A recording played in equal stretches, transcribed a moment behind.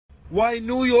why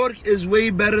New York is way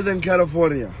better than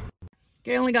California.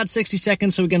 Okay, I only got 60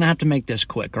 seconds, so we're going to have to make this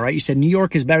quick, all right? You said New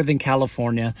York is better than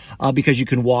California because you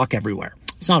can walk everywhere.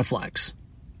 It's not a flex,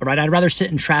 all right? I'd rather sit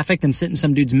in traffic than sit in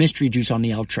some dude's mystery juice on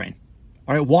the L train.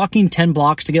 All right, walking 10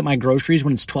 blocks to get my groceries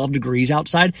when it's 12 degrees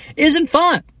outside isn't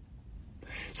fun.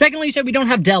 Secondly, you said we don't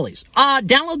have delis.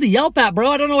 Download the Yelp app, bro.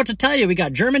 I don't know what to tell you. We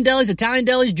got German delis, Italian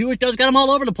delis, Jewish delis, got them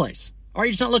all over the place. Or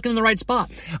you're just not looking in the right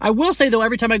spot. I will say, though,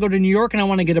 every time I go to New York and I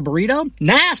want to get a burrito,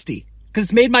 nasty, because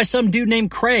it's made by some dude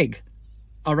named Craig.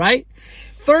 All right?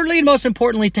 Thirdly, and most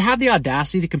importantly, to have the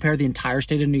audacity to compare the entire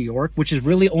state of New York, which is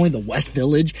really only the West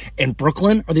Village and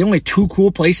Brooklyn are the only two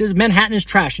cool places. Manhattan is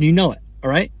trash, and you know it. All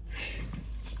right?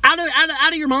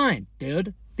 Out of your mind,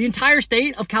 dude. The entire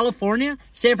state of California,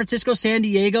 San Francisco, San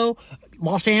Diego,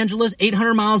 Los Angeles,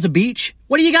 800 miles of beach.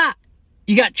 What do you got?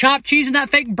 You got chopped cheese and that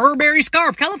fake Burberry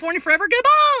scarf. California forever,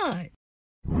 goodbye.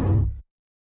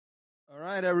 All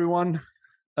right, everyone.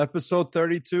 Episode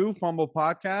 32,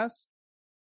 Phumblepodcast.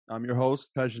 I'm your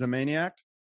host, Pej the Maniac.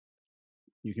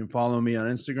 You can follow me on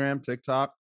Instagram,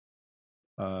 TikTok.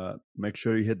 Make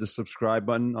sure you hit the subscribe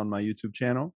button on my YouTube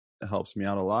channel. It helps me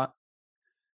out a lot.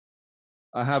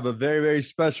 I have a very, very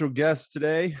special guest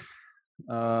today.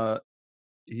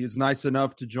 He's nice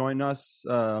enough to join us,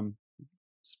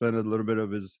 spend a little bit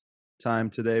of his time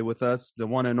today with us. The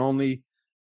one and only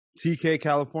TK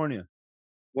California.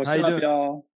 What's up,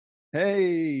 y'all?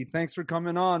 Hey, thanks for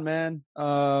coming on, man.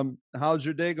 How's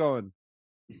your day going?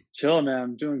 Chill, man.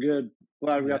 I'm doing good.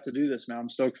 Glad we got to do this, man. I'm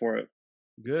stoked for it.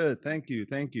 Good. Thank you.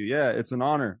 Yeah, it's an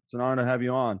honor. It's an honor to have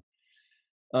you on.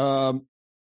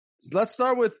 Let's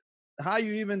start with how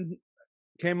you even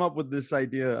came up with this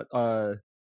idea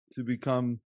to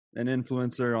become an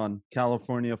influencer on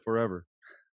California Forever.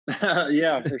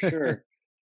 Yeah, for sure.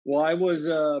 Well, I was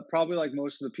probably like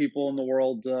most of the people in the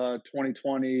world,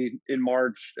 2020 in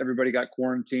March, everybody got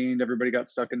quarantined. Everybody got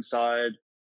stuck inside.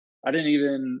 I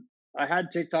had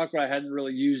TikTok, but I hadn't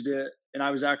really used it. And I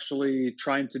was actually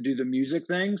trying to do the music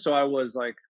thing. So I was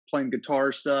like playing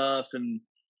guitar stuff and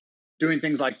doing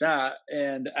things like that.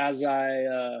 And as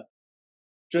I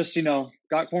just,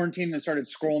 got quarantined and started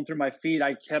scrolling through my feed,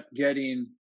 I kept getting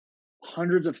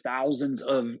hundreds of thousands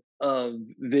of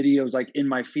videos like in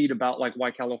my feed about like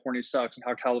why California sucks and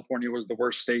how California was the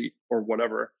worst state or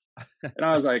whatever. And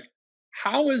I was like,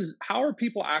 how are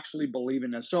people actually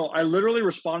believing this? So I literally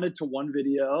responded to one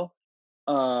video.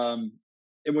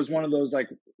 It was one of those like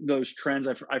those trends.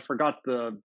 I forgot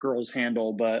the girl's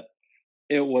handle, but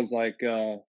it was like,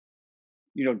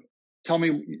 tell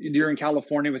me you're in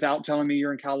California without telling me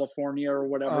you're in California or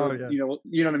whatever. Oh, yeah. You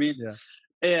know what I mean? Yeah.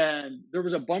 And there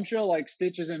was a bunch of like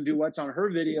stitches and duets on her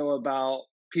video about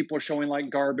people showing like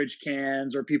garbage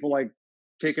cans or people like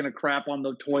taking a crap on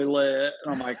the toilet.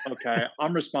 And I'm like, okay,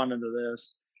 I'm responding to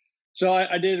this. So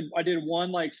I did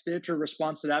one like stitch or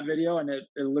response to that video. And it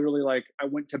literally like, I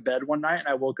went to bed one night and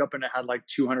I woke up and it had like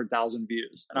 200,000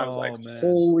 views. And I was like, man.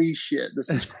 Holy shit, this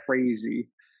is crazy.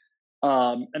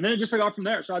 And then it just got from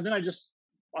there. So then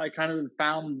I kind of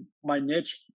found my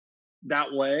niche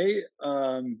that way.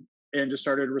 And just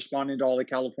started responding to all the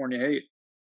California hate.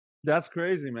 That's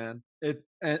crazy, man.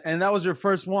 And that was your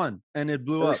first one, and it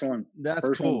blew up. One. That's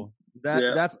first cool.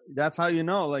 One. That's how you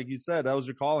know, like you said, that was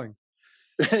your calling.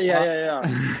 Yeah.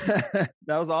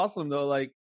 That was awesome though,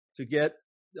 like to get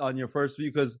on your first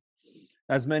view, because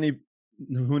as many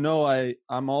who know,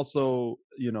 I'm also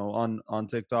on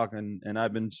TikTok and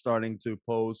I've been starting to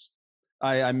post.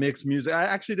 I mix music. I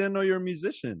actually didn't know you're a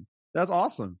musician. That's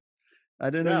awesome. I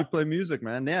didn't know you play music,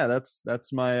 man. Yeah,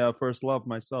 that's my first love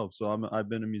myself. So I've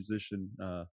been a musician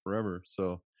forever.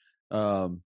 So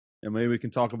and maybe we can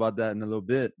talk about that in a little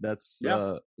bit. That's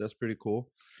pretty cool.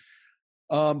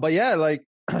 But yeah, like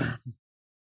I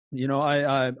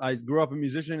grew up a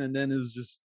musician, and then it was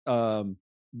just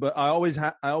but I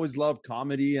always loved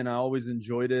comedy, and I always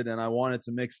enjoyed it, and I wanted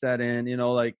to mix that in,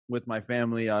 like with my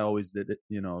family. I always did it,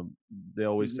 they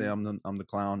always say I'm the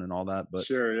clown and all that, but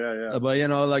sure. Yeah.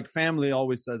 But like family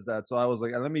always says that. So I was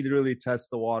like, let me really test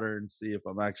the water and see if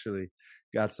I'm actually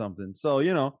got something.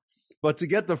 So, but to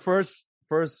get the first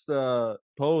post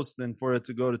and for it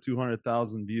to go to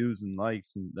 200,000 views and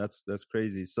likes, and that's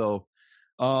crazy. So,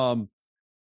 and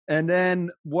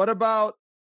then what about,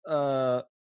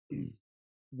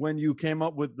 when you came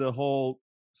up with the whole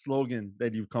slogan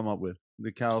that you've come up with,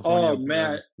 the California? Oh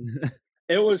man,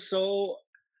 it was so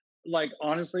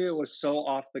honestly, it was so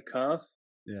off the cuff.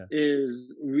 Yeah.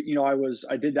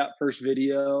 I did that first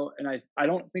video, and I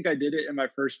don't think I did it in my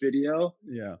first video.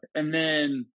 Yeah. And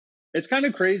then it's kind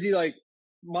of crazy. Like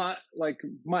my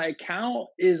account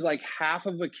is like half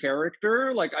of a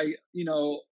character. Like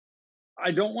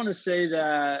I don't want to say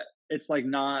that it's like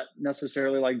not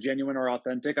necessarily like genuine or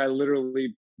authentic. I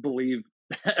literally believe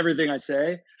everything I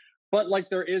say, but like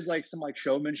there is like some like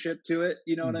showmanship to it.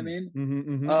 You know what I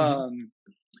mean?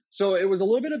 So it was a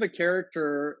little bit of a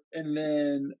character, and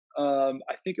then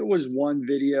I think it was one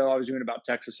video I was doing about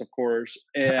Texas, of course,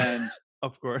 and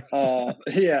of course,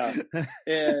 yeah,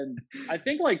 and I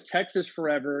think like Texas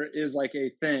forever is like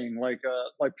a thing, like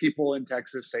people in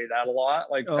Texas say that a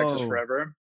lot, like Texas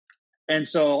forever. And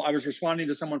so I was responding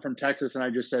to someone from Texas, and I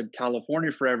just said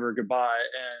California forever, goodbye,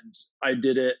 and I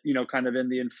did it, you know, kind of in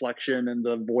the inflection and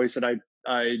the voice that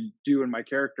I do in my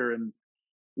character, and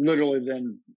literally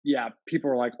then people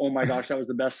were like, oh my gosh, that was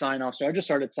the best sign off. So I just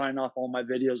started signing off all my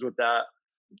videos with that.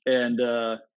 And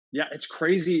it's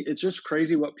crazy. It's just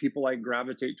crazy what people like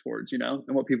gravitate towards, you know,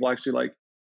 and what people actually like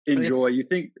enjoy. You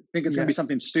think it's gonna be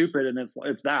something stupid, and it's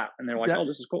that, and they're like, oh,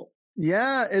 this is cool.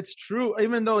 Yeah, it's true.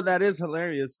 Even though that is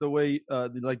hilarious, the way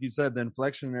like you said, the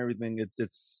inflection and everything,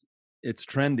 it's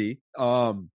trendy.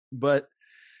 But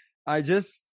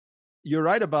you're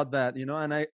right about that, you know,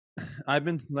 and I've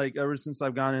been like, ever since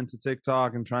I've gone into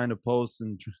TikTok and trying to post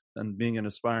and being an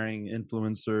aspiring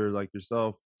influencer like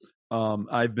yourself,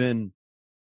 I've been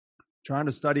trying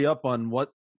to study up on what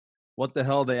the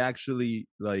hell they actually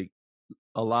like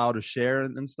allow to share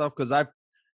and stuff. Cause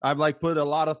I've like put a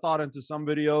lot of thought into some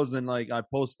videos, and like I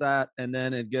post that and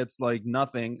then it gets like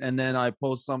nothing. And then I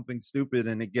post something stupid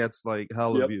and it gets like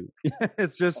hell of views.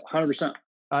 It's just 100%.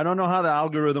 I don't know how the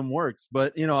algorithm works,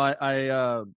 but you know,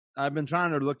 I've been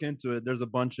trying to look into it. There's a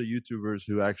bunch of YouTubers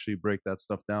who actually break that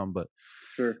stuff down, but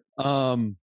sure.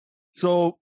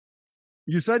 So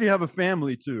you said you have a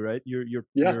family too, right? You're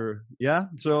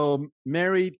So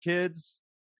married, kids?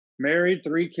 Married,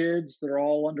 3 kids. They're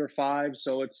all under 5,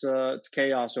 so it's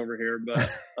chaos over here, but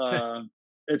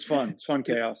it's fun. It's fun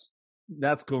chaos.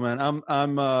 That's cool, man.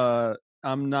 I'm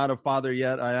not a father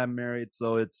yet. I am married,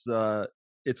 so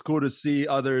it's cool to see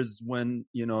others when,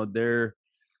 you know, they're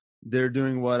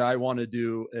doing what I want to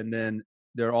do, and then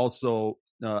they're also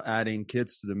adding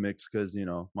kids to the mix, because, you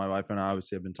know, my wife and I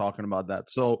obviously have been talking about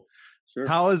that. So sure.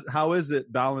 How is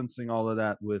it balancing all of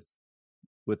that with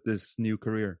this new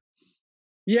career?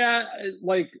 Yeah,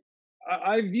 like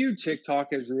I view TikTok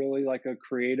as really like a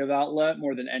creative outlet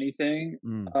more than anything.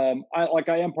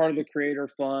 I am part of the creator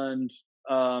fund,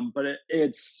 but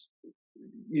it's,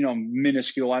 you know,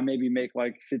 minuscule. I maybe make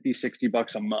like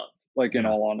 $50-$60 a month, like in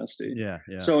all honesty. Yeah.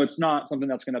 So it's not something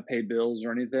that's going to pay bills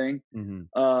or anything.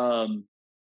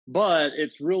 But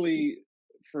it's really,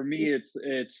 for me, it's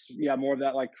more of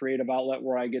that like creative outlet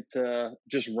where I get to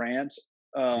just rant.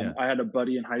 I had a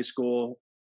buddy in high school.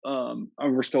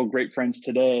 We're still great friends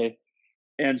today.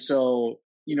 And so,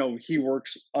 you know, he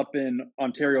works up in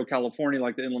Ontario, California,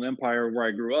 like the Inland Empire where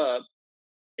I grew up.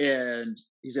 And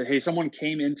he said, hey, someone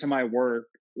came into my work,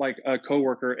 like a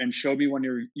coworker, and showed me one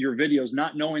of your videos,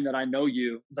 not knowing that I know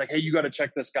you. It's like, hey, you got to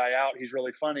check this guy out. He's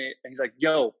really funny. And he's like,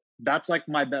 yo, that's like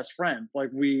my best friend. Like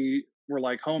we were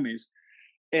like homies.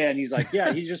 And he's like,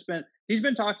 yeah, he's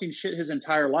been talking shit his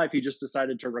entire life. He just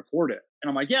decided to record it. And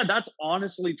I'm like, yeah, that's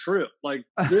honestly true. Like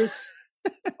this,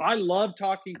 I love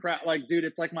talking crap. Like, dude,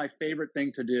 it's like my favorite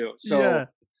thing to do. So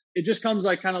it just comes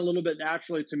like kind of a little bit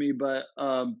naturally to me, but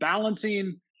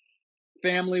balancing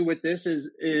family with this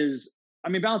is, I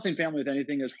mean, balancing family with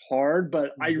anything is hard,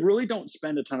 but I really don't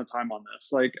spend a ton of time on this.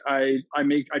 Like I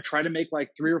try to make like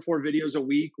 3 or 4 videos a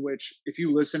week, which if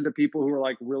you listen to people who are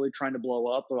like really trying to blow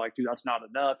up, they're like, dude, that's not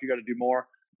enough. You got to do more.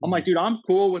 I'm like, dude, I'm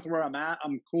cool with where I'm at.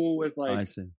 I'm cool with like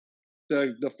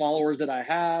the followers that I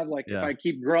have. Like if I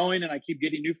keep growing and I keep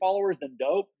getting new followers, then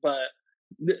dope. But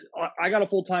I got a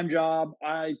full-time job.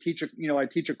 I teach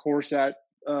a course at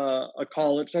a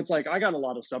college, so it's like I got a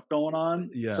lot of stuff going on.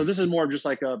 So this is more just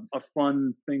like a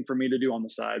fun thing for me to do on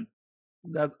the side.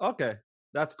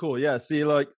 That's cool. Yeah, see,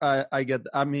 like I get,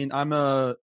 I mean,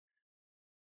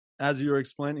 as you were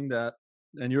explaining that,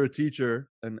 and you're a teacher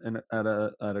and at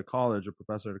a college, a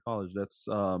professor at a college, that's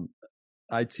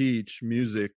I teach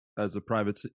music as a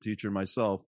private teacher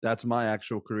myself. That's my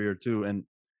actual career too, and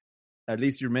at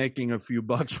least you're making a few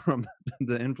bucks from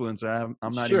the influencer.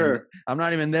 I'm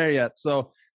not even there yet.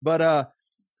 So, but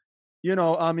you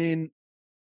know, I mean,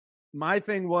 my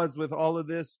thing was with all of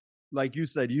this, like you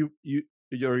said,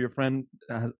 your friend,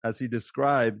 as he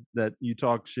described, that you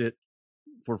talk shit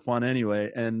for fun anyway,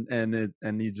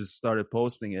 and he just started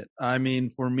posting it. I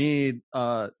mean, for me,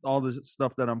 all the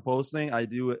stuff that I'm posting, I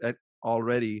do it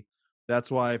already. That's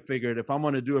why I figured if I'm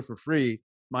going to do it for free,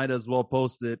 might as well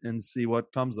post it and see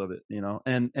what comes of it, you know,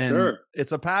 and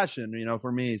it's a passion, you know,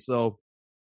 for me. So,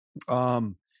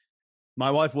 my My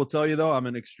wife will tell you though, I'm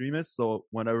an extremist. So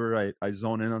whenever I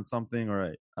zone in on something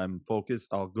or I'm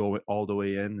focused, I'll go all the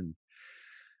way in.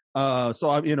 And so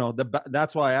I'm,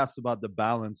 that's why I asked about the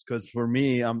balance, because for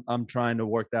me, I'm trying to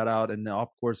work that out, and of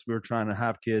course we're trying to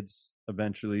have kids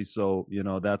eventually, so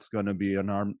that's going to be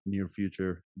in our near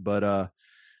future. But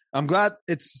I'm glad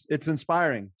it's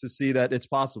inspiring to see that it's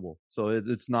possible. So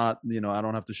it's not, I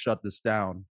don't have to shut this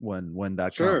down when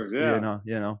that comes.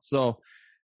 Yeah. So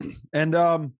and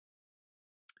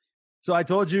so I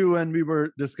told you when we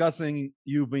were discussing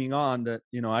you being on that,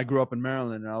 I grew up in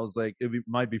Maryland, and I was like,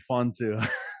 might be fun to,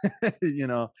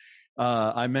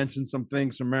 I mentioned some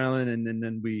things from Maryland, and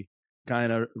then we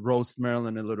kind of roast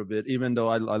Maryland a little bit, even though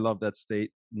I love that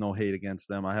state. No hate against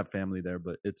them. I have family there,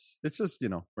 but it's just,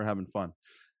 we're having fun.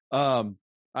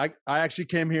 I actually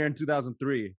came here in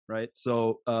 2003, right?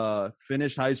 So,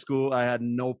 finished high school. I had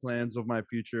no plans of my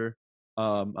future.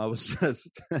 I was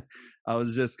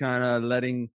just kind of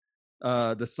letting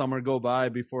the summer go by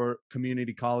before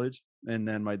community college. And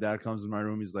then my dad comes in my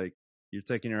room. He's like, "You're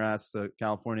taking your ass to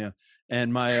California."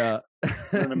 And my,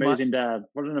 what an amazing dad.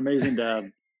 What an amazing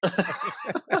dad.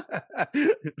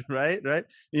 Right.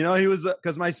 He was,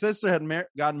 cause my sister had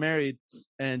got married,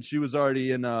 and she was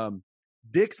already in,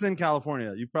 Dixon,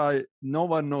 California. No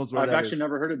one knows where I've that actually is.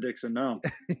 never heard of Dixon. No.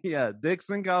 Yeah.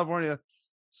 Dixon, California,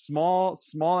 small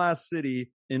ass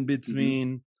city in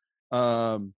between,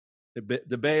 the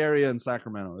Bay Area and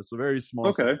Sacramento. It's a very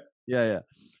small city. Yeah.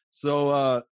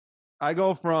 So I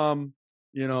go from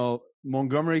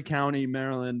Montgomery County,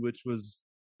 Maryland, which was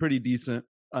pretty decent,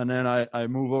 and then I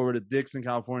move over to Dixon,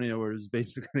 California, where it's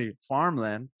basically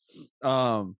farmland.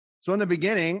 So in the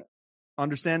beginning,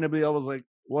 understandably, I was like,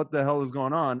 what the hell is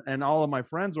going on? And all of my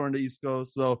friends were on the East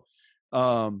Coast, so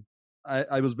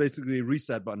I was basically a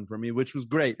reset button for me, which was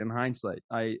great in hindsight.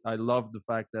 I loved the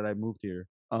fact that I moved here.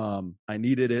 I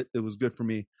needed it. It was good for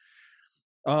me.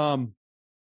 But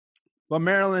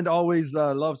Maryland always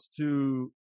loves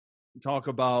to talk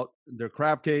about their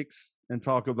crab cakes and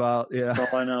talk about,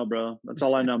 That's all I know, bro. That's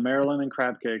all I know. Maryland and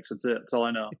crab cakes. That's it. That's all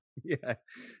I know. Yeah.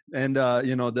 And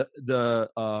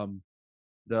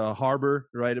the harbor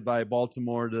right by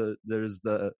Baltimore, there's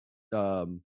that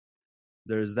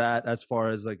as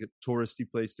far as like a touristy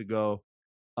place to go.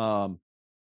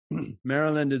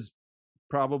 Maryland is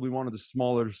probably one of the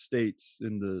smaller states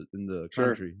in the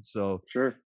country. So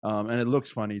sure. And it looks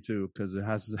funny too, because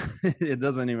it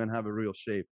doesn't even have a real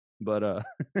shape. But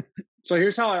so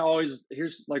here's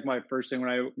like my first thing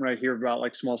when I hear about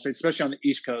like small states, especially on the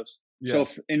East Coast. Yeah.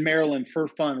 So in Maryland, for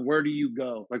fun, where do you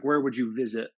go? Like, where would you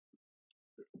visit?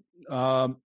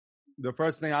 The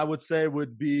first thing I would say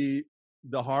would be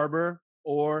the harbor,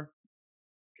 or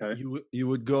you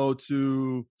would go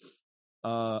to.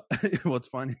 What's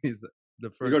funny is the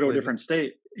first. You go to a different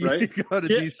state, right? You go to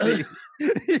DC.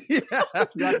 Yeah,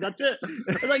 that's it.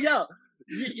 It's like, yeah,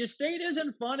 your state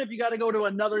isn't fun if you got to go to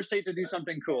another state to do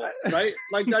something cool, right?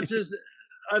 Like that's just.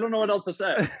 I don't know what else to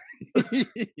say.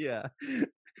 Yeah,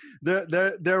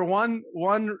 their one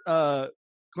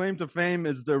claim to fame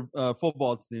is their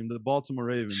football team, the Baltimore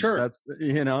Ravens. Sure, that's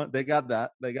they got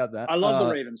that. I love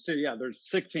the Ravens too. Yeah, they're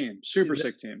sick team, super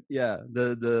sick team. Yeah,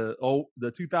 the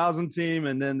 2000 team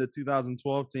and then the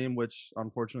 2012 team, which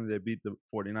unfortunately they beat the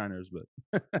 49ers. But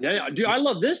yeah, dude, I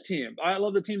love this team. I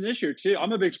love the team this year too.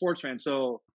 I'm a big sports fan,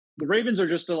 so the Ravens are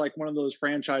just like one of those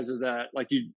franchises that like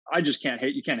I just can't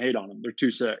hate. You can't hate on them. They're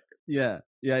too sick. Yeah.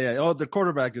 Oh, the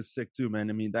quarterback is sick too, man.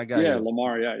 I mean, that guy. Yeah,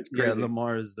 Lamar. Yeah, he's crazy. Yeah,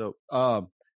 Lamar is dope.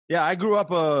 Yeah, I grew up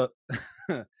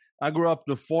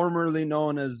the formerly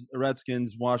known as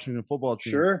Redskins Washington football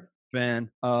team fan.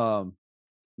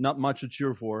 Not much to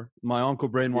cheer for. My uncle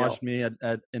brainwashed me in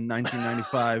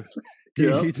 1995.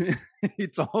 He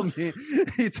told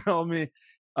me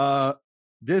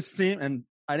this team, and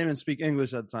I didn't even speak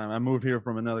English at the time. I moved here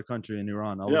from another country in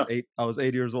Iran. I was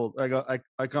 8 years old. I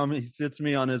come, he sits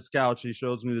me on his couch. He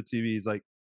shows me the TV. He's like,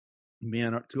 me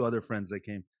and our two other friends that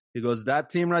came. He goes, that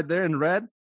team right there in red,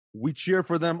 we cheer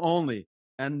for them only.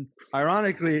 And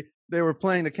ironically, they were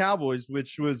playing the Cowboys,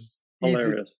 which was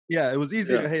hilarious. Easy. Yeah, it was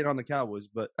easy to hate on the Cowboys,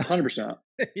 but 100%.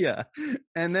 Yeah.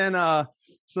 And then,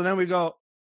 so then we go,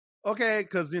 okay,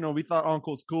 because we thought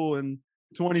Uncle's cool, and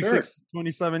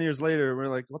 27 years later, we're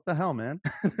like, what the hell, man?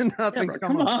 Nothing's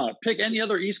come on, pick any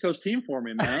other East Coast team for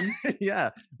me, man. Yeah.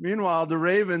 Meanwhile, the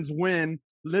Ravens win.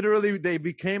 Literally, they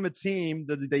became a team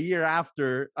the year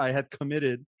after I had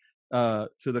committed to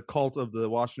the cult of the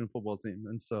Washington football team.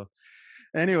 And so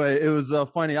anyway, it was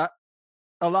funny.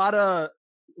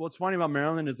 What's funny about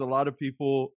Maryland is a lot of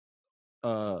people,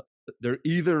 they're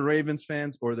either Ravens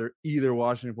fans or they're either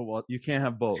Washington football. You can't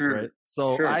have both, right?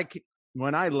 So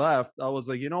when I left, I was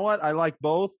like, you know what? I like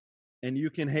both, and you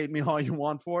can hate me all you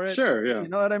want for it. Sure, yeah. You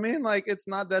know what I mean? Like, it's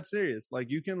not that serious.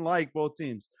 Like, you can like both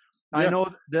teams. I Yeah.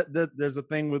 know that there's a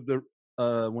thing with the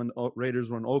when Raiders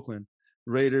were in Oakland,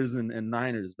 Raiders and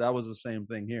Niners. That was the same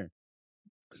thing here.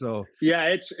 So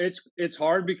yeah, it's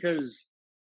hard because,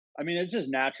 I mean, it's just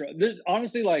natural.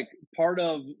 Honestly, like, part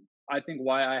of, I think,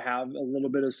 why I have a little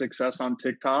bit of success on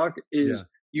TikTok is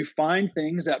you find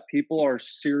things that people are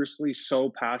seriously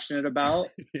so passionate about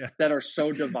that are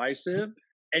so divisive,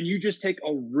 and you just take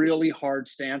a really hard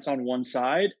stance on one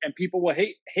side, and people will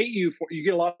hate you for. You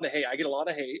get a lot of hate. I get a lot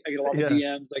of hate. I get a lot of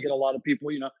DMs. I get a lot of people,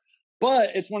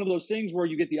 But it's one of those things where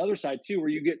you get the other side too, where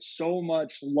you get so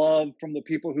much love from the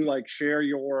people who like share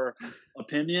your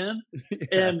opinion.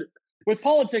 And with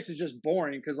politics, it's just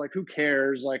boring because, like, who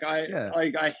cares? Like,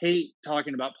 I hate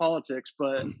talking about politics,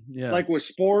 but like with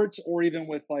sports or even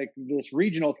with like this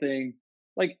regional thing,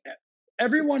 like,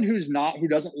 everyone who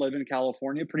doesn't live in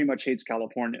California pretty much hates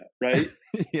California, right?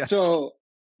 So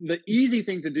the easy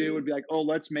thing to do would be like, oh,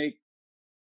 let's make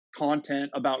content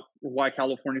about why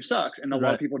California sucks, and a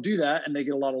lot of people do that, and they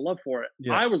get a lot of love for it.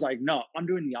 I was like, no, I'm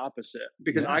doing the opposite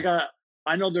because I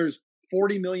know there's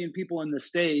 40 million people in the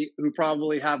state who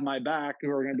probably have my back, who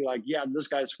are going to be like, yeah, this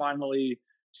guy's finally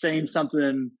saying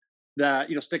something that,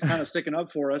 sticking up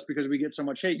for us because we get so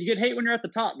much hate. You get hate when you're at the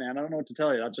top, man. I don't know what to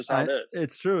tell you. That's just how it is.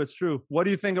 It's true. It's true. What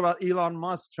do you think about Elon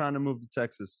Musk trying to move to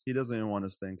Texas? He doesn't even want to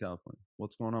stay in California.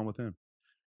 What's going on with him?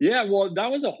 Yeah, well,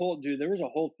 that was there was a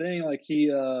whole thing. Like,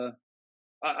 he, as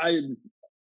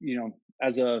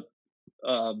a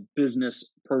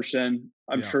business person,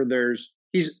 I'm sure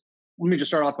let me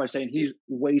just start off by saying he's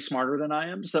way smarter than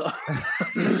I am. So,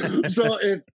 so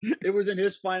if it was in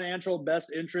his financial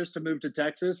best interest to move to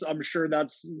Texas, I'm sure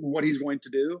that's what he's going to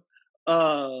do.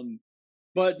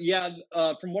 But yeah,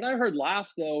 from what I heard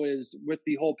last, though, is with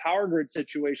the whole power grid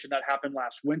situation that happened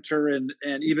last winter, and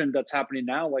even that's happening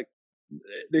now, like,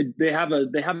 they have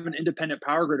an independent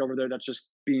power grid over there that's just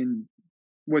being,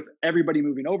 with everybody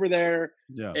moving over there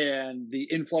and the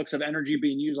influx of energy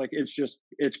being used, like, it's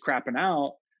crapping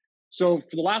out. So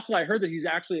for the last that I heard, that he's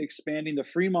actually expanding the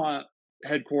Fremont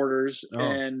headquarters,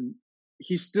 and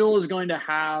he still is going to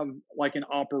have like an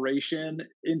operation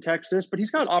in Texas, but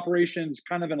he's got operations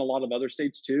kind of in a lot of other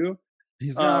states too.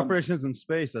 He's got operations in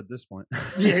space at this point.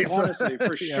 Yeah, honestly,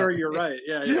 for sure, you're right.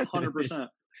 Yeah, 100%.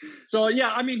 So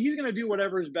yeah, I mean, he's going to do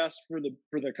whatever is best for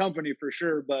the company for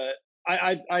sure. But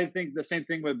I think the same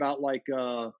thing about, like,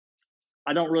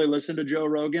 I don't really listen to Joe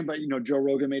Rogan, but Joe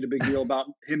Rogan made a big deal about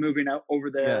him moving out over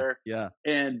there.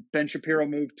 And Ben Shapiro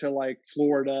moved to like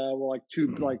Florida, were like two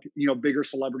like bigger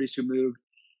celebrities who moved.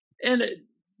 And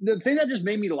the thing that just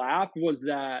made me laugh was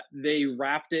that they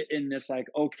wrapped it in this like,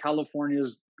 oh,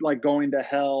 California's like going to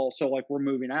hell, so like we're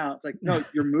moving out. It's like, no,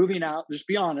 you're moving out. Just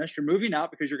be honest. You're moving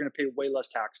out because you're going to pay way less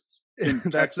taxes in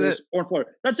Texas or Florida.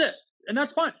 That's it. And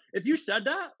that's fine. If you said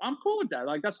that, I'm cool with that.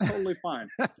 Like, that's totally fine.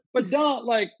 But don't,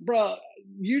 like, bro,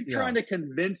 you trying to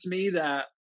convince me that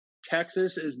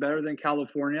Texas is better than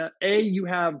California. You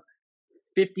have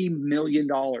 $50 million.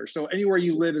 So anywhere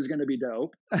you live is going to be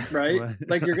dope, right?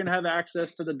 Like, you're going to have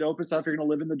access to the dopest stuff. You're going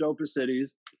to live in the dopest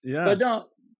cities. But don't.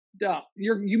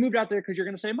 You moved out there because you're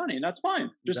going to save money, and that's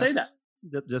fine. Say that.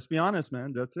 Just be honest,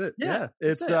 man. That's it. Yeah.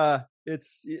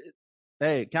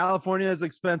 Hey, California is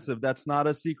expensive. That's not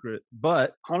a secret,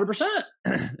 but 100%.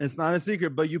 It's not a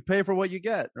secret, but you pay for what you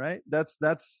get, right? That's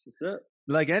it.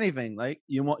 Like anything. Like,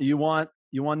 you want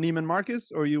Neiman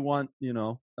Marcus, or you want,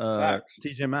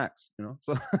 TJ Maxx,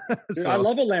 So, Dude, I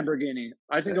love a Lamborghini.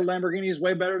 I think a Lamborghini is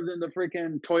way better than the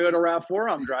freaking Toyota RAV4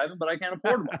 I'm driving, but I can't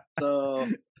afford one. So,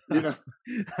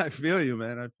 I feel you,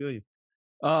 man. I feel you.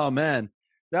 Oh man,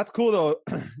 that's cool though.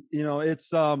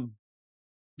 It's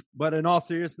but in all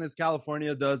seriousness,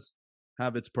 California does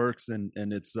have its perks, and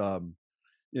it's all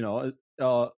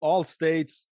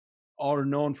states are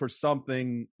known for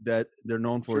something that they're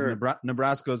known for. Sure.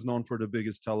 Nebraska is known for the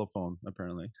biggest telephone,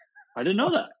 apparently. I didn't know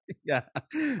that. Yeah.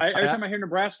 Every time I hear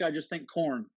Nebraska, I just think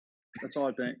corn. That's all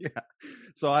I think. Yeah.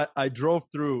 So I drove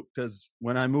through, because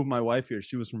when I moved my wife here,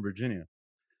 she was from Virginia.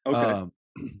 Okay.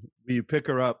 We pick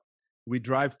her up. We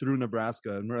drive through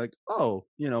Nebraska, and we're like, oh,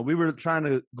 we were trying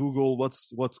to Google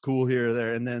what's cool here or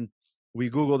there. And then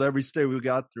we Googled every state we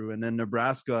got through. And then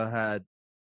Nebraska had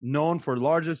known for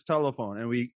largest telephone. And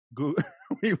we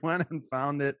went and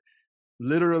found it,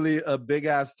 literally a big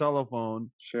ass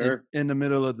telephone in the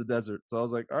middle of the desert. So I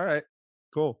was like, all right,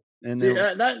 cool. And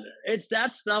it's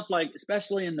that stuff, like,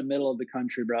 especially in the middle of the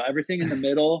country, bro. Everything in the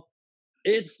middle,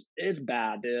 it's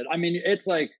bad, dude. I mean, it's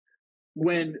like,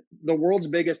 when the world's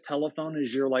biggest telephone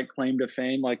is your like claim to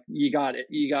fame, like, you got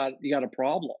a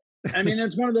problem. I mean,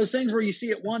 it's one of those things where you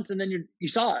see it once and then you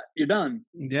saw it. You're done.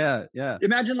 Yeah.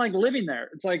 Imagine like living there.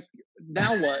 It's like,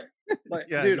 now what? Like,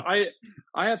 Yeah. dude, I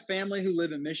have family who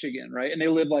live in Michigan, right? And they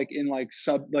live like in like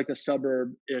a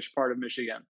suburb-ish part of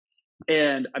Michigan.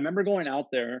 And I remember going out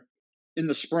there in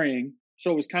the spring.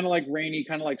 So it was kind of like rainy,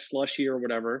 kind of like slushy or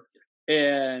whatever.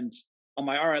 And I'm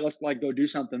like, all right, let's like go do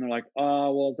something. They're like,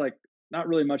 well, it's like not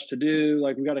really much to do.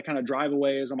 Like we got to kind of drive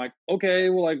away. I'm like, okay,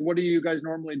 well, like, what do you guys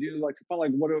normally do? Like,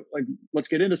 let's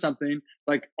get into something.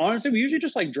 Like, honestly, we usually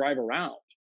just like drive around.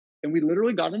 And we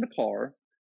literally got in the car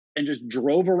and just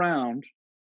drove around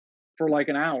for like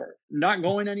an hour, not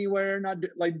going anywhere, not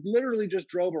like literally just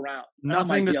drove around.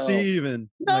 Nothing to see even.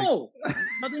 No,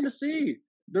 nothing to see.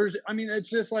 It's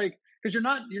just like, cause you're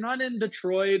not in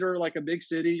Detroit or like a big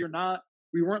city.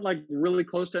 We weren't like really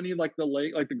close to any like the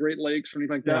lake, like the Great Lakes or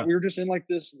anything like that. Yeah. We were just in like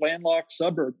this landlocked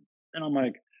suburb. And I'm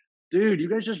like, dude, you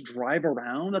guys just drive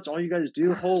around? That's all you guys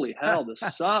do? Holy hell, this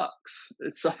sucks.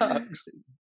 It sucks.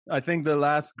 I think the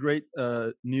last great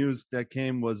news that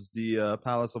came was the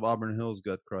Palace of Auburn Hills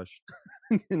got crushed.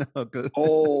 Wait,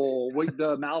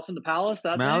 the Malice in the Palace?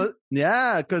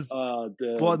 Yeah, because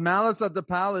Malice at the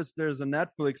Palace, there's a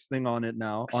Netflix thing on it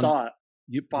now. I saw it.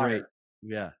 Fire. Great.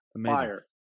 Yeah, amazing. Fire.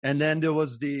 And then there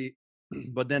was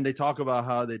but then they talk about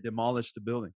how they demolished the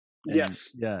building. And yes.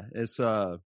 Yeah, it's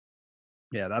that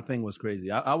thing was crazy.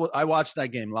 I watched that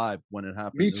game live when it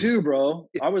happened. Me too, bro.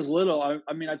 I was little.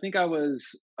 I mean, I think I was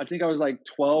like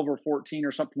 12 or 14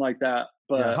 or something like that.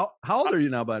 But yeah. How old are you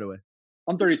now, by the way?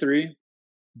 I'm 33.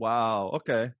 Wow.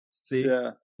 Okay. See.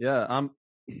 Yeah. I'm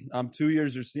 2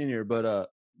 years your senior, but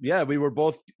we were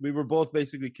both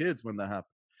basically kids when that happened.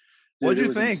 What did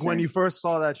you think insane when you first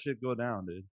saw that shit go down,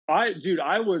 dude?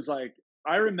 I was like,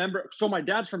 I remember. So my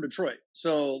dad's from Detroit,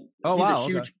 so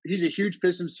he's a huge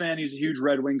Pistons fan. He's a huge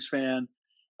Red Wings fan.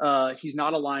 He's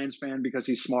not a Lions fan because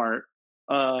he's smart.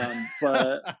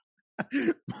 But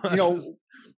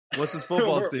what's his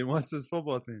football team?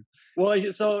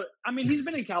 Well, so I mean, he's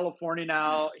been in California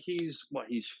now. He's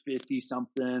 50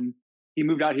 something. He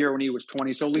moved out here when he was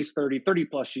 20, so at least 30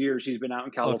 plus years he's been out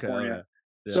in California. Okay,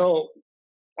 yeah. So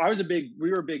I was a big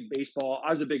baseball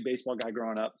guy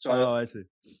growing up. So I see.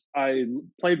 I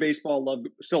played baseball,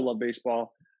 still love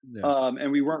baseball. Yeah.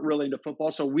 And we weren't really into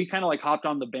football. So we kind of like hopped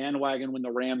on the bandwagon when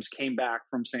the Rams came back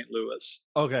from St. Louis.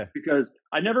 Okay. Because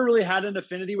I never really had an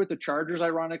affinity with the Chargers,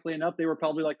 ironically enough. They were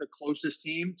probably like the closest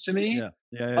team to me.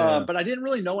 Yeah. But I didn't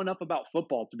really know enough about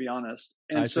football, to be honest.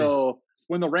 And so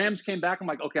when the Rams came back, I'm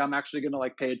like, okay, I'm actually going to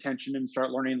like pay attention and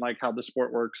start learning like how the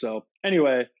sport works. So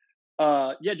anyway,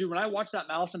 dude, when I watched that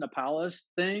Malice in the Palace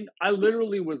thing, I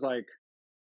literally was like,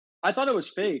 I thought it was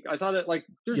fake. I thought it like,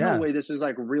 there's no way this is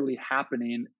like really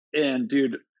happening. And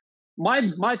dude,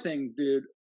 my thing, dude,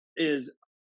 is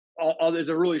it's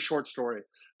a really short story,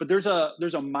 but there's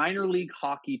a minor league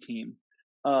hockey team,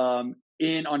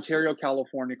 in Ontario,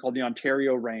 California called the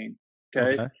Ontario Reign.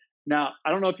 Okay. Now,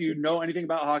 I don't know if you know anything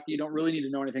about hockey. You don't really need to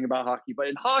know anything about hockey, but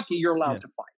in hockey, you're allowed to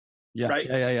fight. Yeah. Right?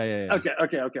 Yeah.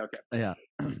 Okay. Yeah.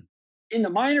 In the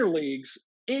minor leagues,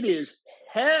 it is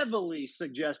heavily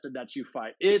suggested that you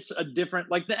fight. It's a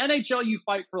different, like the NHL, you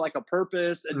fight for like a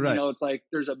purpose, and you know, it's like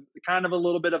there's a kind of a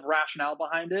little bit of rationale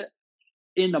behind it.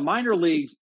 In the minor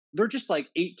leagues, they're just like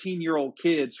 18-year-old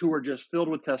kids who are just filled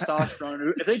with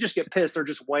testosterone. If they just get pissed, they're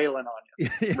just wailing on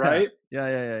you, right?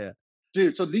 Yeah.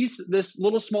 Dude, so this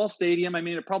little small stadium, I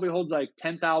mean, it probably holds like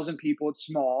 10,000 people. It's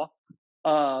small.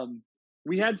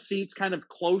 We had seats kind of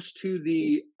close to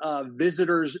the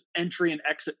visitors' entry and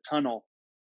exit tunnel.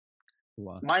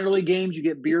 Wow. Minor league games, you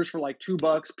get beers for like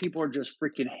 $2. People are just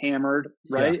freaking hammered,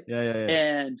 right? Yeah.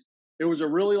 And it was a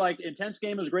really like intense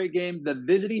game. It was a great game. The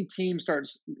visiting team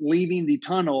starts leaving the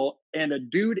tunnel, and a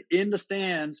dude in the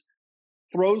stands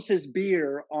throws his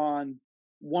beer on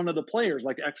one of the players,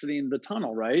 like exiting the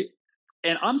tunnel, right?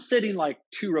 And I'm sitting like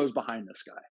 2 rows behind this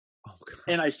guy. Oh, God.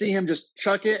 And I see him just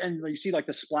chuck it, and you see like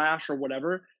the splash or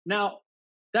whatever. Now,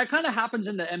 that kind of happens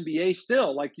in the NBA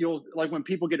still. Like when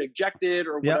people get ejected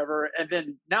or whatever, and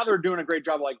then now they're doing a great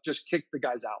job, like just kick the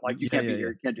guys out. Like you can't be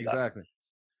here, you can't do exactly.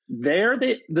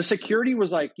 That. The security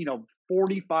was like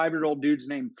 45-year-old dudes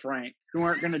named Frank who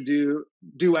aren't going to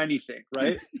do anything,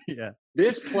 right? Yeah.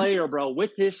 This player, bro,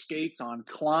 with his skates on,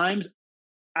 climbs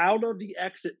out of the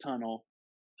exit tunnel,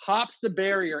 hops the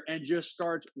barrier, and just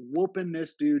starts whooping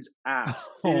this dude's ass.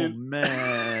 Oh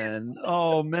man.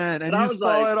 And you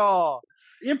saw it all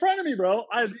in front of me, bro.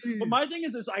 But my thing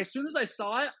is as soon as I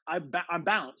saw it, I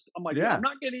bounced. I'm like,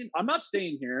 I'm not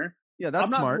staying here. Yeah,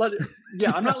 that's smart.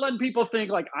 I'm not letting people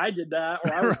think like I did that,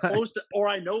 or I was close to, or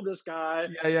I know this guy.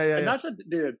 Yeah. And that's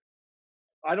dude.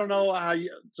 I don't know how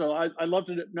you. So I'd love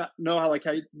to know how like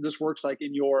how this works like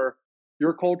in your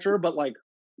culture, but like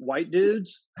white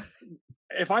dudes.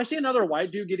 If I see another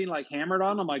white dude getting like hammered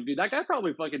on, I'm like, dude, that guy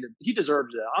probably fucking he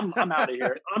deserves it. I'm out of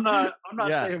here. I'm not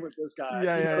Yeah. staying with this guy.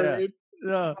 Yeah, You know yeah, what I yeah. mean?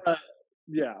 Yeah.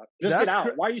 Yeah, just get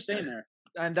out. Why are you staying there?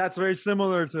 And that's very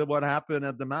similar to what happened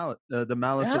at the Malice at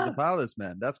the Palace,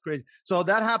 man. That's crazy. So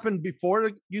that happened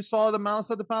before you saw the Malice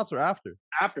at the Palace or after?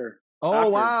 After. Oh,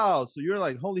 wow. So you're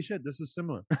like, holy shit, this is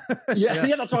similar. Yeah.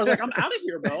 That's why I was like, I'm out of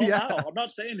here, bro. I'm Yeah. out. I'm not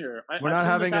staying here. We're not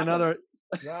having another.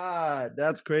 God,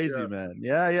 that's crazy, man.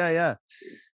 Yeah.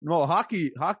 No,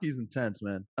 hockey's intense,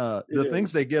 man. The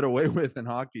things they get away with in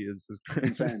hockey is crazy.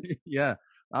 Insane. Yeah.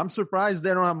 I'm surprised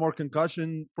they don't have more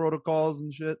concussion protocols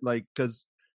and shit. Like, because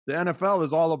the NFL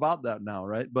is all about that now,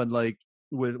 right? But like,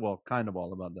 kind of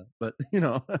all about that. But,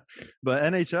 but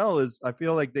NHL is, I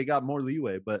feel like they got more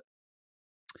leeway. But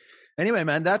anyway,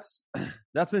 man, that's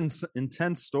an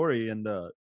intense story. And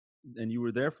you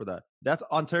were there for that. That's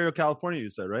Ontario, California, you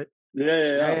said, right?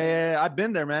 Yeah. I've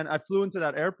been there, man. I flew into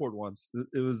that airport once.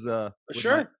 It was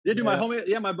sure. My homie.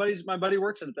 Yeah, my buddy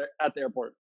works at the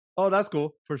airport. Oh, that's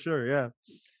cool for sure. Yeah.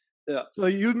 So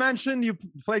you mentioned you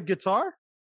played guitar.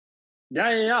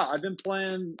 Yeah. I've been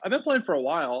playing for a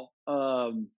while.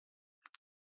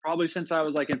 Probably since I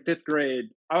was like in 5th grade.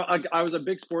 I was a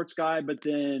big sports guy, but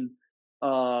then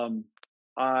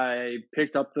I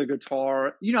picked up the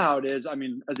guitar. You know how it is. I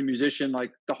mean, as a musician,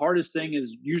 like the hardest thing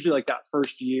is usually like that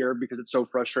first year because it's so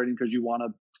frustrating because you want to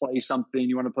play something,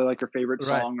 you want to play like your favorite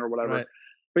song or whatever. Right.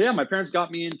 But yeah, my parents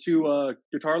got me into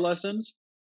guitar lessons.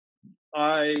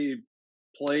 I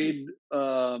played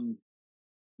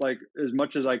like as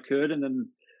much as I could, and then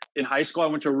in high school I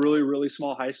went to a really, really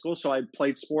small high school, so I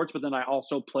played sports, but then I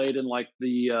also played in like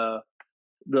the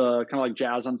kind of like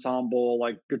jazz ensemble,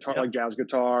 like guitar, like jazz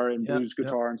guitar and blues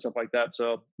guitar and stuff like that.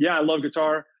 So yeah, I love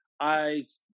guitar. I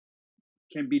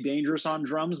can be dangerous on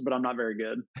drums, but I'm not very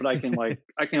good. But I can like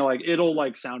it'll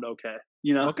like sound okay,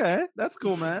 Okay, that's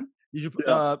cool, man. Did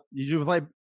you play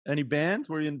any bands?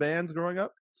 Were you in bands growing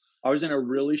up? I was in a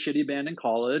really shitty band in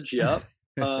college. Yep.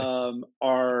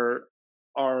 Our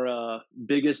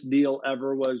biggest deal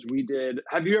ever was we did.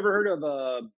 Have you ever heard of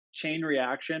Chain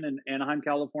Reaction in Anaheim,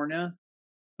 California?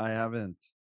 I haven't.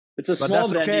 It's a small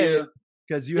venue.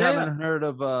 Because you haven't heard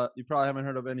of you probably haven't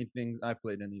heard of anything I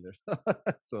played in either.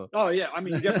 So. Oh yeah, I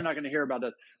mean you're definitely not going to hear about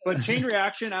that. But Chain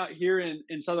Reaction out here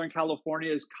in Southern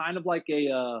California is kind of like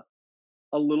a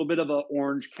little bit of a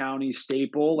Orange County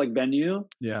staple like venue.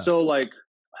 Yeah. So like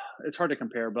it's hard to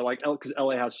compare, but like because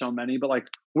LA has so many. But like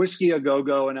Whiskey A Go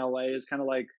Go in LA is kind of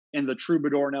like, and the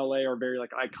Troubadour in LA are very like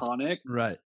iconic.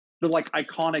 Right. The like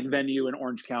iconic venue in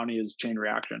Orange County is Chain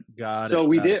Reaction. Got it. So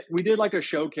we did like a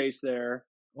showcase there.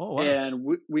 Oh, wow. And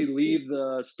we leave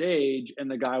the stage and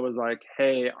the guy was like,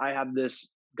 hey, I have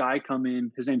this guy come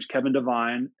in. His name's Kevin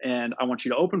Devine, and I want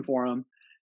you to open for him.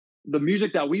 The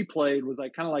music that we played was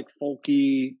like kind of like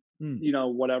folky,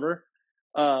 whatever.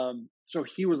 So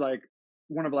he was like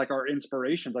one of like our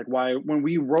inspirations. Like when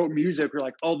we wrote music, we're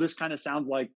like, oh, this kind of sounds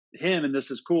like him and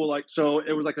this is cool. Like, so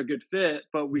it was like a good fit,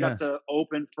 but we got to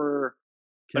open for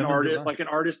an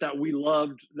artist that we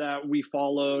loved, that we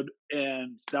followed.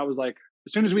 And that was like,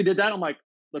 as soon as we did that, I'm like,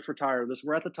 let's retire this.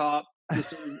 We're at the top.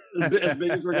 This is as big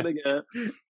as we're going to get.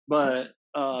 But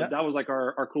that was like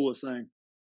our coolest thing.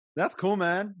 That's cool,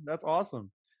 man. That's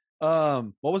awesome.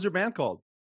 What was your band called?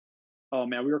 Oh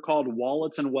man, we were called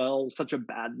Wallets and Wells. Such a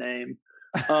bad name.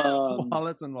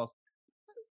 Wallets and Wells.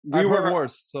 I've heard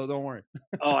worse, so don't worry.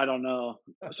 Oh, I don't know.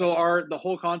 So the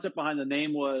whole concept behind the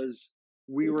name was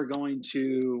we were going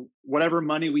to, whatever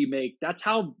money we make. That's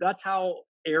how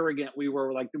arrogant we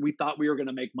were. Like we thought we were going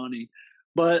to make money,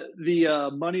 but the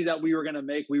money that we were going to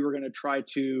make, we were going to try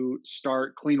to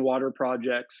start clean water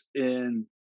projects in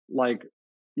like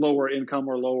lower income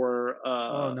or lower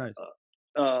nice.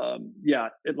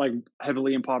 Like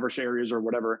heavily impoverished areas or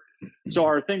whatever. So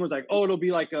our thing was like, oh, it'll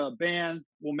be like a band,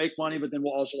 we'll make money, but then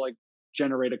we'll also like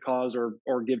generate a cause or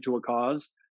give to a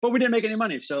cause. But we didn't make any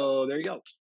money, so there you go.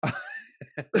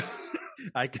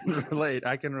 I can relate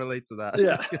to that.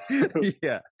 Yeah.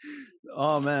 Yeah.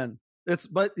 Oh man.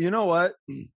 But you know what?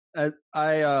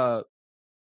 I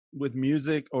with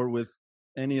music or with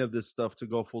any of this stuff, to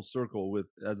go full circle with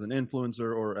as an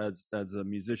influencer or as a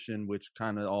musician, which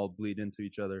kind of all bleed into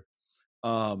each other.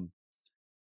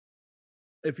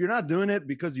 If you're not doing it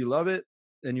because you love it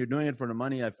and you're doing it for the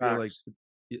money, I feel like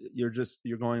you're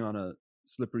going on a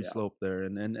slippery slope there,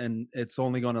 and it's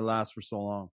only going to last for so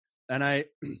long. And I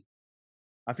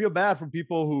feel bad for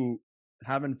people who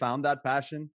haven't found that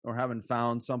passion or haven't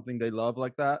found something they love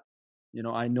like that. You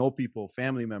know, I know people,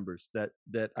 family members that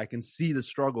I can see the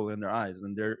struggle in their eyes,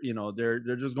 and they're, you know, they're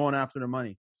just going after their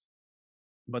money,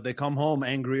 but they come home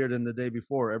angrier than the day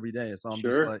before every day. So I'm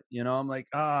just like, you know, I'm like,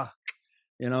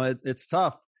 you know, it's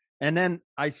tough. And then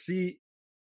I see,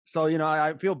 so, you know,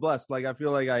 I feel blessed. Like, I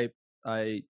feel like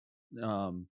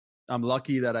I'm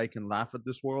lucky that I can laugh at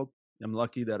this world. I'm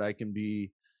lucky that I can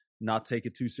not take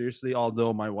it too seriously,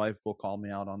 although my wife will call me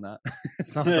out on that.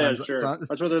 Sometimes. Yeah, sure.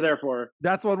 That's what they're there for.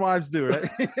 That's what wives do, right?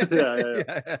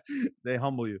 Yeah. They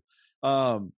humble you.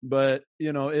 But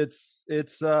you know, it's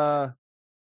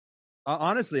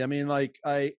honestly, I mean, like,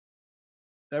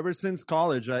 ever since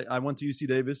college, I went to UC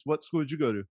Davis. What school did you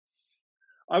go to?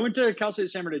 I went to Cal State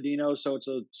San Bernardino, so it's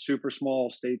a super small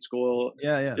state school.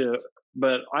 Yeah.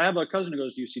 But I have a cousin who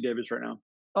goes to UC Davis right now.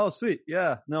 Oh, sweet.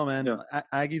 Yeah. No, man. Yeah.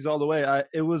 Aggies all the way.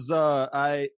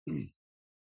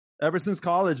 Ever since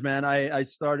college, man, I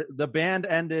started, the band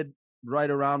ended right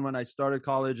around when I started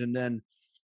college. And then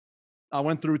I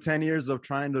went through 10 years of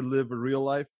trying to live a real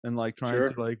life and like trying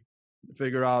to like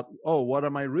figure out, oh, what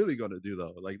am I really going to do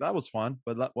though? Like, that was fun,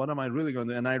 but what am I really going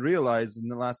to do? And I realized in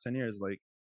the last 10 years, like,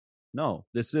 no,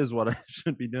 this is what I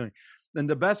should be doing. And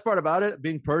the best part about it,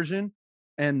 being Persian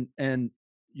and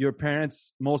your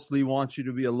parents mostly want you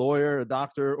to be a lawyer, a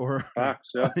doctor, or,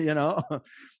 you know,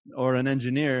 or an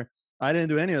engineer. I didn't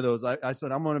do any of those. I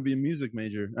said, I'm going to be a music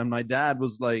major. And my dad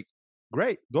was like,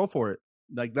 great, go for it.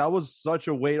 Like, that was such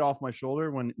a weight off my shoulder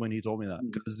when he told me that.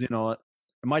 Because, you know,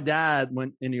 my dad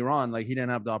went in Iran, like, he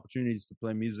didn't have the opportunities to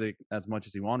play music as much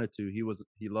as he wanted to.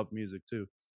 He loved music too.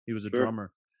 He was a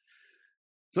drummer.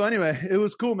 So anyway, it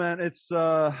was cool, man. It's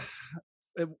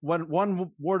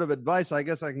one word of advice I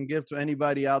guess I can give to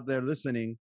anybody out there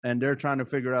listening and they're trying to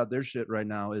figure out their shit right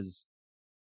now is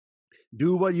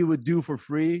do what you would do for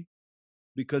free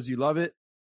because you love it,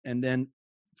 and then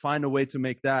find a way to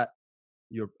make that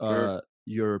your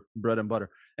bread and butter.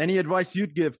 Any advice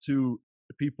you'd give to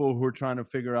people who are trying to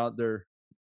figure out their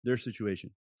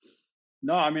situation?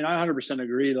 No, I mean, I 100%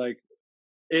 agree. Like,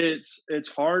 it's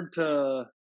hard to.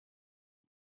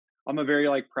 I'm a very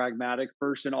like pragmatic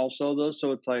person also though.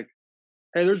 So it's like,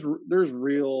 hey, there's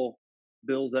real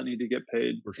bills that need to get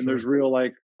paid, and there's real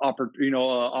like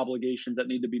obligations that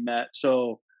need to be met.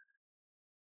 So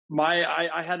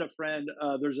I had a friend,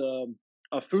 there's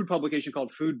a food publication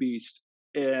called Food Beast,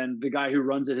 and the guy who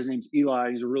runs it, his name's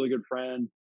Eli. He's a really good friend.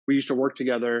 We used to work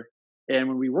together. And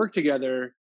when we worked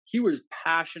together, he was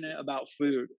passionate about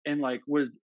food and like would,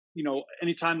 you know,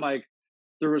 anytime like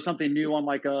there was something new on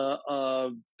like a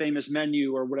famous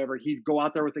menu or whatever, he'd go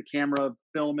out there with the camera,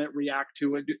 film it, react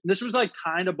to it. This was like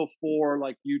kind of before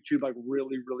like YouTube like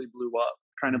really, really blew up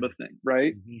kind of a thing.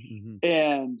 Right. Mm-hmm.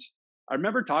 And I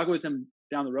remember talking with him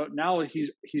down the road. Now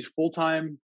he's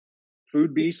full-time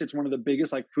Food Beast. It's one of the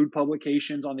biggest like food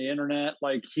publications on the internet.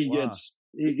 Like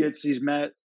he's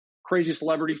met crazy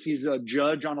celebrities. He's a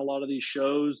judge on a lot of these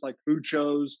shows, like food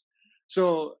shows.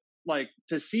 So like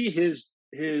to see his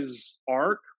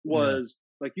arc was,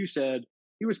 like you said,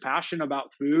 he was passionate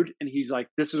about food, and he's like,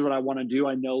 this is what I want to do.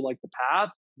 I know like the path,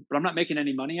 but I'm not making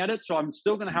any money at it. So I'm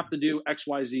still going to have to do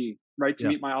XYZ, right, to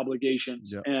meet my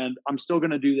obligations. And I'm still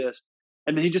going to do this.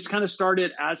 And then he just kind of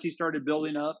started, as he started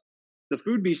building up the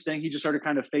Food Beast thing, he just started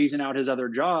kind of phasing out his other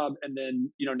job. And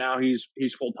then, you know, now he's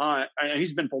full time.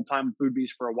 He's been full time Food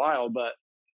Beast for a while, but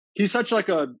he's such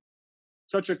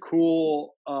a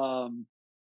cool,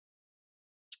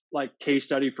 like case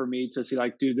study for me to see,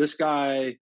 like, dude, this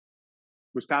guy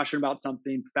was passionate about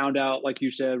something, found out, like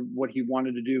you said, what he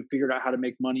wanted to do, figured out how to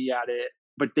make money at it,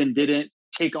 but then didn't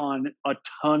take on a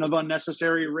ton of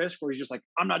unnecessary risk where he's just like,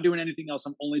 I'm not doing anything else.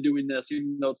 I'm only doing this,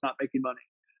 even though it's not making money.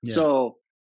 Yeah. So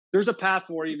there's a path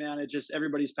for you, man. It's just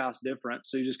everybody's path's different.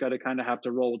 So you just got to kind of have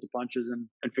to roll with the punches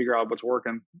and figure out what's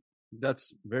working.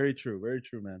 That's very true. Very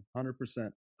true, man.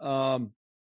 100%. All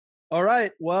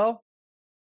right. Well,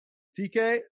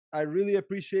 TK, I really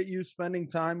appreciate you spending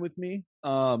time with me,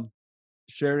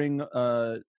 sharing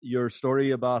your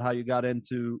story about how you got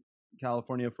into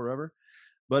California forever.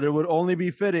 But it would only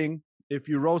be fitting if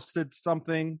you roasted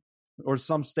something or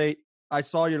some state. I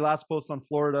saw your last post on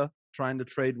Florida trying to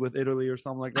trade with Italy or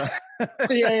something like that.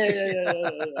 Yeah.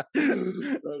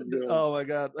 That was good. Oh my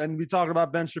God. And we talked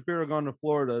about Ben Shapiro going to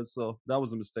Florida. So that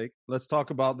was a mistake. Let's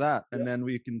talk about that. And then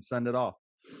we can send it off.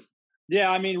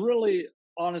 Yeah. I mean, really,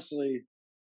 honestly,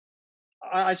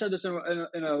 I said this in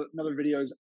another video.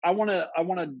 Is I want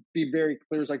to be very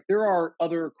clear. It's like there are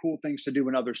other cool things to do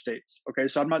in other states. Okay,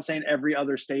 so I'm not saying every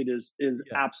other state is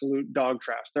absolute dog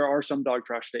trash. There are some dog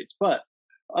trash states, but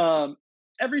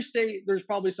every state there's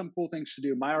probably some cool things to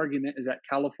do. My argument is that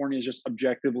California is just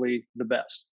objectively the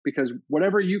best because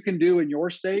whatever you can do in your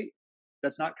state,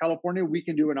 that's not California, we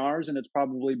can do in ours, and it's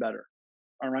probably better.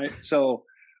 All right. So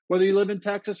whether you live in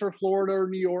Texas or Florida or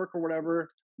New York or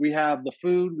whatever, we have the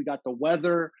food, we got the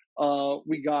weather,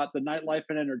 we got the nightlife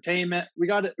and entertainment. We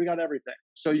got it. We got everything.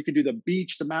 So you could do the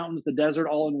beach, the mountains, the desert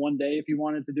all in one day if you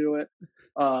wanted to do it.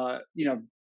 You know,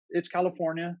 it's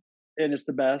California and it's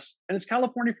the best, and it's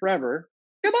California forever.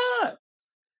 Goodbye.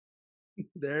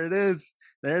 There it is.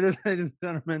 There it is, ladies and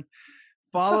gentlemen.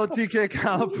 Follow TK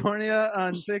California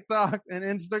on TikTok and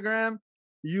Instagram.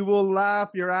 You will laugh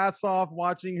your ass off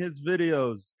watching his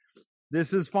videos.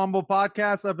 This is Fumble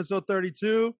Podcast, episode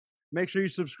 32. Make sure you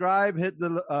subscribe, hit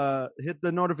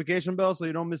the notification bell so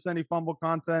you don't miss any Fumble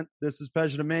content. This is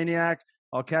Pej the Maniac.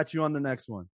 I'll catch you on the next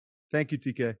one. Thank you,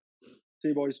 TK. See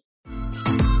you,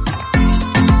 boys.